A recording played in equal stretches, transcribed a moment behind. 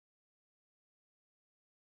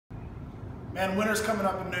Man, winter's coming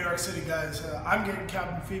up in New York City, guys. I'm getting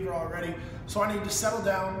cabin fever already, so I need to settle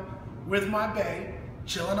down with my bae,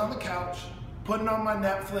 chilling on the couch, putting on my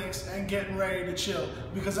Netflix, and getting ready to chill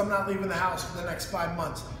because I'm not leaving the house for the next 5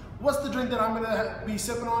 months. What's the drink that I'm gonna be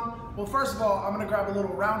sipping on? Well, first of all, I'm gonna grab a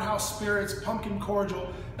little Roundhouse Spirits Pumpkin Cordial.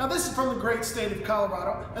 Now, this is from the great state of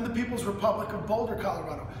Colorado and the People's Republic of Boulder,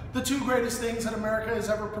 Colorado. The two greatest things that America has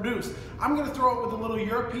ever produced. I'm gonna throw it with a little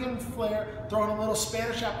European flair, throw in a little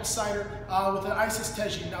Spanish apple cider with an Isis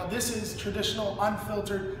Teji. Now, this is traditional,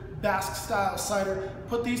 unfiltered, Basque-style cider.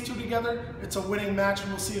 Put these two together, it's a winning match,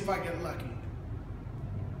 and we'll see if I get lucky.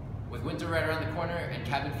 With winter right around the corner and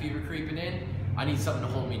cabin fever creeping in, I need something to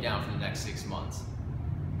hold me down for the next 6 months.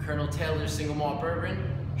 Colonel Taylor's single malt bourbon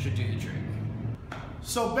should do the trick.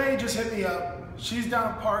 So bae just hit me up. She's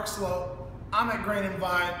down at Park Slope. I'm at Grain and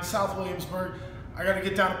Vine, South Williamsburg. I gotta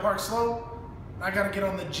get down to Park Slope. I gotta get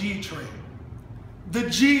on the G train. The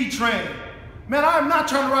G train. Man, I am not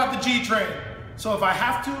trying to ride the G train. So if I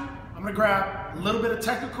have to, I'm gonna grab a little bit of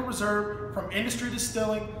Technical Reserve from Industry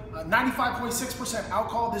Distilling, 95.6%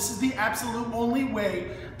 alcohol. This is the absolute only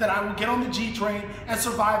way that I will get on the G train and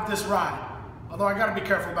survive this ride. Although I gotta be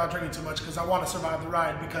careful about drinking too much because I wanna survive the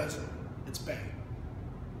ride because it's bae.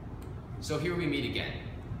 So here we meet again.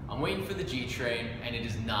 I'm waiting for the G train and it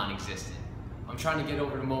is non-existent. I'm trying to get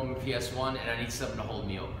over to MoMA PS1 and I need something to hold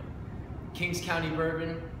me over. Kings County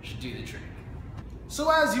Bourbon should do the trick. So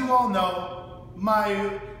as you all know,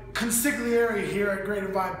 my consigliere here at Grain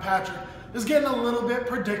and Vine, Patrick, is getting a little bit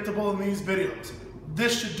predictable in these videos.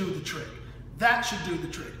 This should do the trick. That should do the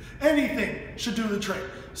trick. Anything should do the trick.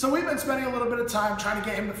 So we've been spending a little bit of time trying to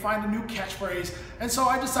get him to find a new catchphrase. And so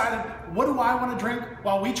I decided, what do I want to drink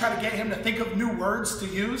while we try to get him to think of new words to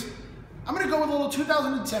use? I'm going to go with a little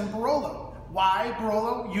 2010 Barolo. Why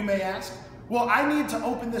Barolo, you may ask? Well, I need to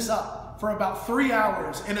open this up for about 3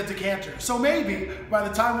 hours in a decanter. So maybe by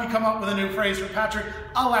the time we come up with a new phrase for Patrick,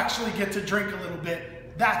 I'll actually get to drink a little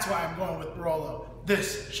bit. That's why I'm going with Barolo.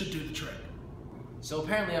 This should do the trick. So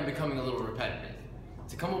apparently I'm becoming a little repetitive.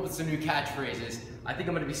 To come up with some new catchphrases, I think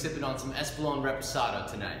I'm going to be sipping on some Espolòn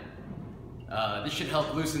Reposado tonight. This should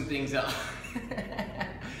help loosen things up.